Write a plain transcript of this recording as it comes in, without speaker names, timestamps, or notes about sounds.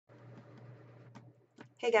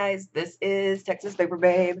Hey guys, this is Texas Vapor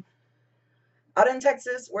Babe. Out in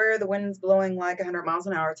Texas where the wind's blowing like 100 miles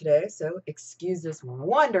an hour today, so excuse this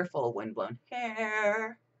wonderful windblown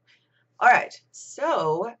hair. Alright,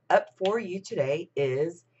 so up for you today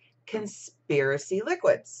is Conspiracy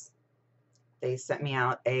Liquids. They sent me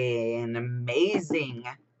out an amazing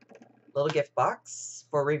little gift box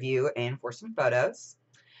for review and for some photos.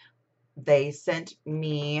 They sent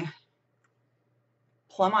me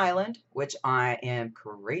Plum Island, which I am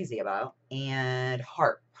crazy about, and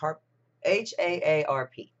HAARP,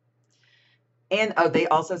 HAARP. And oh, they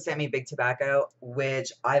also sent me Big Tobacco,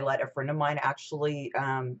 which I let a friend of mine actually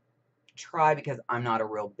try because I'm not a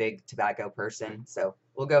real big tobacco person. So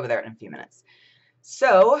we'll go over there in a few minutes.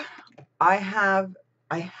 So I have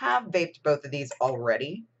vaped both of these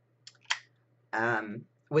already.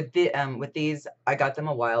 With these, I got them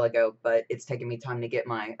a while ago, but it's taken me time to get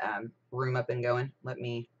my room up and going. Let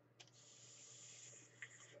me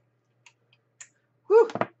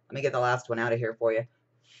get the last one out of here for you.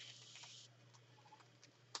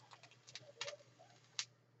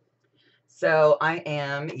 So I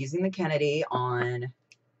am using the Kennedy on,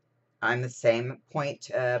 I'm the same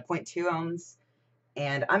 0.2 ohms,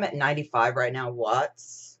 and I'm at 95 right now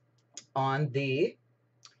watts on the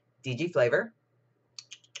DG flavor.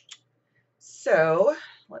 So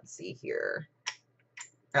let's see here.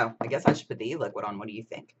 Oh, I guess I should put the e-liquid on. What do you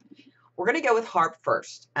think? We're going to go with HAARP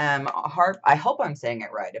first. HAARP, I hope I'm saying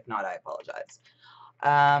it right. If not, I apologize.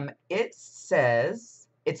 It says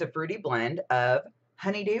it's a fruity blend of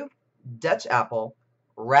honeydew, Dutch apple,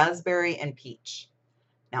 raspberry, and peach.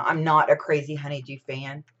 Now, I'm not a crazy honeydew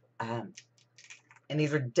fan, and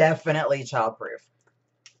these are definitely childproof.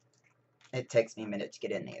 It takes me a minute to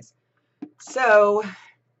get in these. So,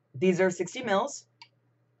 these are 60 mils.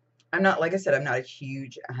 I'm not, like I said, I'm not a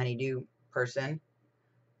huge honeydew person,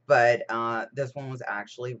 but this one was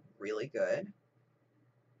actually really good.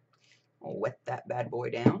 I'll wet that bad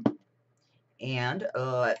boy down, and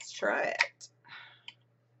let's try it.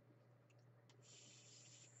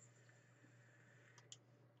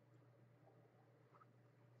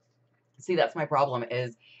 See, that's my problem,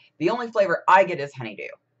 is the only flavor I get is honeydew.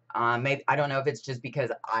 Maybe, I don't know if it's just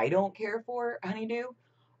because I don't care for honeydew.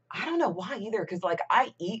 I don't know why either, because like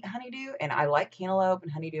I eat honeydew and I like cantaloupe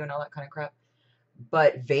and honeydew and all that kind of crap,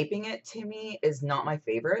 but vaping it to me is not my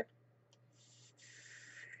favorite.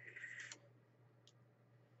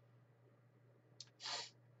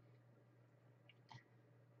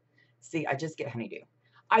 See, I just get honeydew.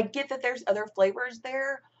 I get that there's other flavors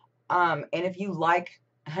there, and if you like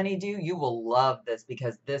honeydew, you will love this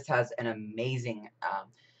because this has an amazing,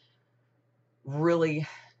 really,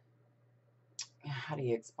 how do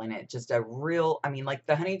you explain it? Just a real, I mean, like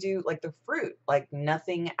the honeydew, like the fruit, like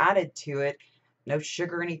nothing added to it, no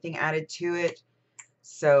sugar or anything added to it.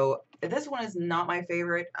 So this one is not my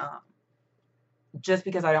favorite, just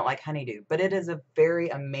because I don't like honeydew, but it is a very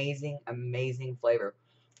amazing, amazing flavor.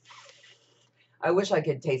 I wish I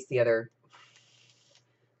could taste the other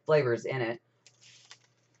flavors in it.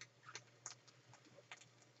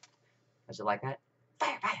 How'd you like that?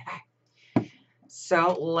 Fire, fire, fire.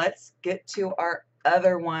 So let's get to our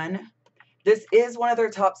other one. This is one of their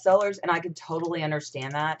top sellers, and I can totally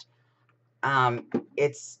understand that.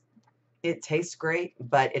 It tastes great,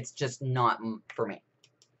 but it's just not for me.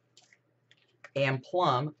 And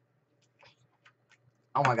Plum,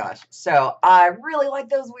 oh my gosh. So I really like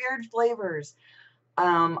those weird flavors.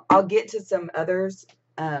 I'll get to some others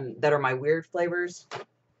that are my weird flavors,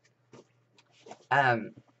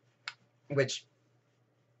 which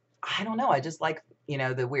I don't know. I just like, you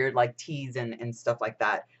know, the weird like teas and stuff like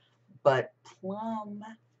that. But Plum,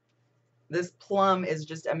 this Plum is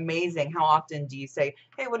just amazing. How often do you say,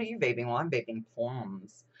 hey, what are you vaping? Well, I'm vaping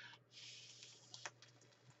plums.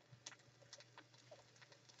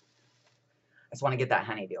 I just want to get that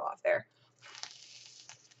honeydew off there.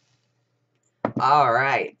 All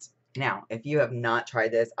right. Now, if you have not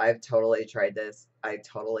tried this, I've totally tried this. I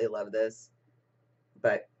totally love this.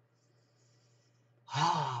 But,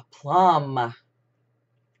 plum.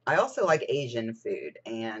 I also like Asian food,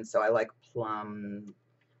 and so I like plum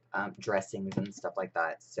dressings and stuff like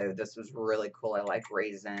that. So this was really cool. I like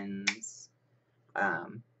raisins.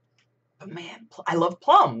 But man, I love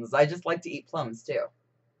plums. I just like to eat plums too.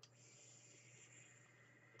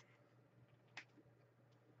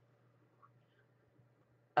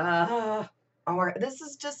 Oh my God, this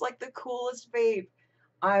is just like the coolest vape.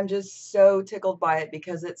 I'm just so tickled by it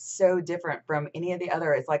because it's so different from any of the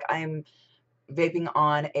other. It's like I'm vaping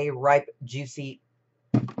on a ripe, juicy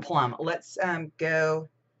plum. Let's go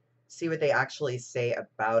see what they actually say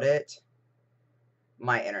about it.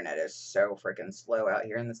 My internet is so freaking slow out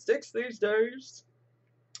here in the sticks these days.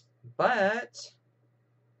 But,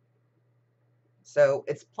 so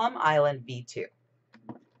it's Plum Island V2.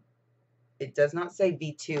 It does not say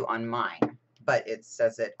V2 on mine, but it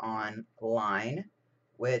says it online,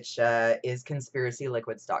 which is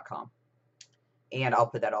conspiracyliquids.com. And I'll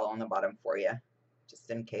put that all on the bottom for you, just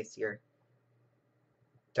in case you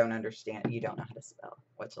don't understand, you don't know how to spell,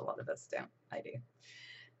 which a lot of us don't. I do.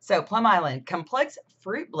 So, Plum Island, complex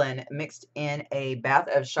fruit blend mixed in a bath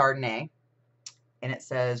of Chardonnay. And it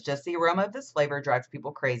says, just the aroma of this flavor drives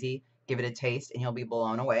people crazy. Give it a taste and you'll be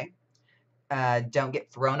blown away. Don't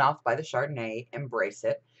get thrown off by the Chardonnay. Embrace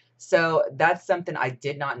it. So that's something I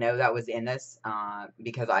did not know that was in this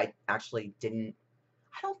because I actually didn't.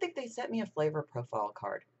 I don't think they sent me a flavor profile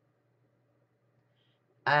card.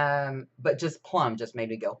 But just plum just made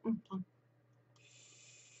me go, plum.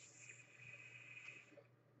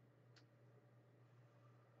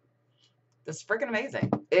 This is freaking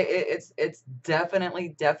amazing. It's definitely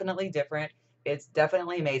different. It's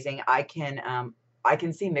definitely amazing. I can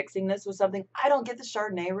see mixing this with something. I don't get the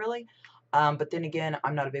Chardonnay really. But then again,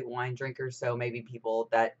 I'm not a big wine drinker, so maybe people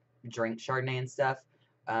that drink Chardonnay and stuff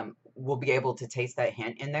will be able to taste that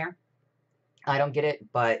hint in there. I don't get it,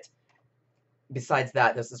 but besides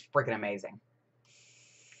that, this is freaking amazing.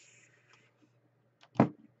 I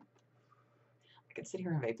could sit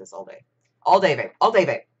here and vape this all day. All day vape. All day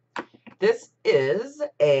vape. This is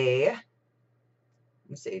a, let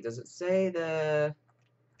me see, does it say the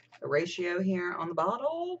ratio here on the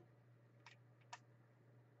bottle?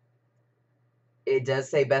 It does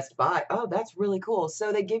say best buy. Oh, that's really cool.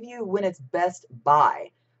 So they give you when it's best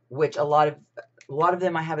buy, which a lot of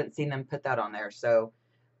them I haven't seen them put that on there. So,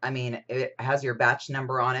 I mean, it has your batch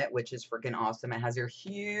number on it, which is freaking awesome. It has your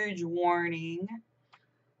huge warning.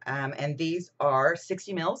 And these are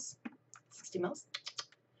 60 mils. 60 mils.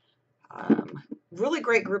 Really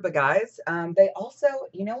great group of guys. They also,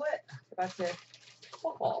 you know what? I forgot to.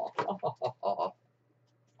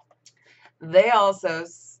 They also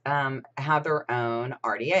have their own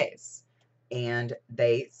RDAs, and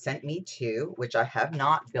they sent me 2, which I have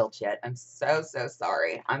not built yet. I'm so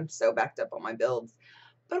sorry. I'm so backed up on my builds.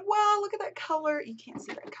 But wow, look at that color. You can't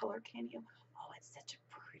see that color, can you? Oh,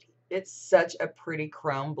 it's such a pretty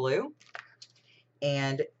chrome blue.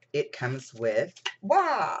 And it comes with,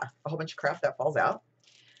 wow, a whole bunch of crap that falls out.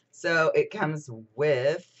 So it comes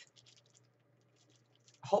with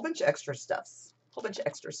a whole bunch of extra stuffs.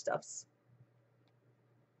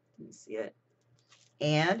 Let me see it.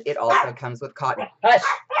 And it also comes with cotton. Hush!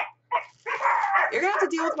 You're going to have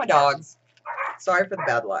to deal with my dogs. Sorry for the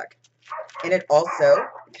bad luck. And it also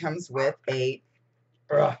comes with a,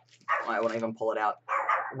 I won't even pull it out,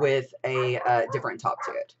 with a different top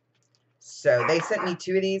to it. So they sent me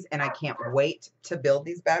 2 of these, and I can't wait to build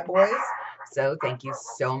these bad boys. So thank you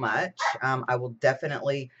so much. I will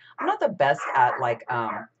definitely, I'm not the best at like,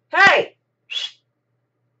 hey!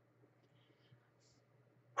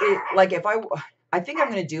 Like if I think I'm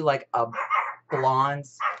going to do like a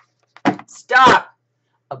blondes, stop!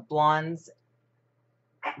 A blondes,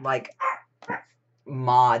 like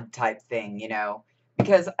mod type thing, you know,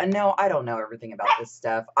 because I don't know everything about this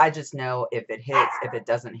stuff. I just know if it hits, if it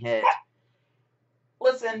doesn't hit.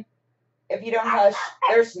 Listen, if you don't hush,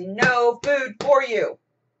 there's no food for you.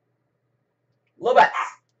 Little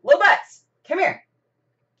butts, come here.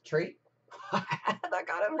 Treat. That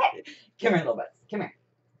got him. Come here, little butts. Come here.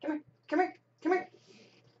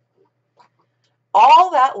 All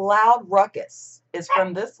that loud ruckus is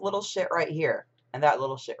from this little shit right here and that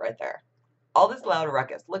little shit right there. All this loud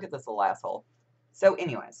ruckus. Look at this little asshole. So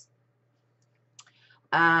anyways,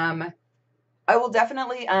 I will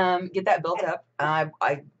definitely get that built up.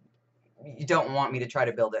 You don't want me to try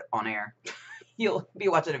to build it on air. You'll be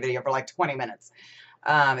watching a video for like 20 minutes,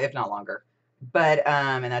 if not longer. But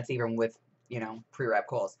and that's even with, you know, pre-wrap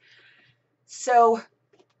coils. So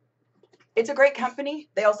it's a great company.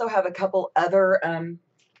 They also have a couple other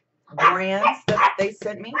brands that they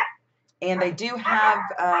sent me, and they do have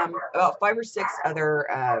about 5 or 6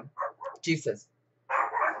 other juices.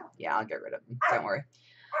 Yeah, I'll get rid of them. Don't worry.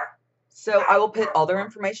 So I will put all their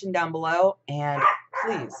information down below, and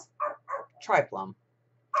please try Plum.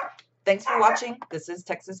 Thanks for watching. This is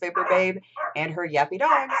Texas Vapor Babe and her yappy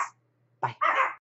dogs. Bye.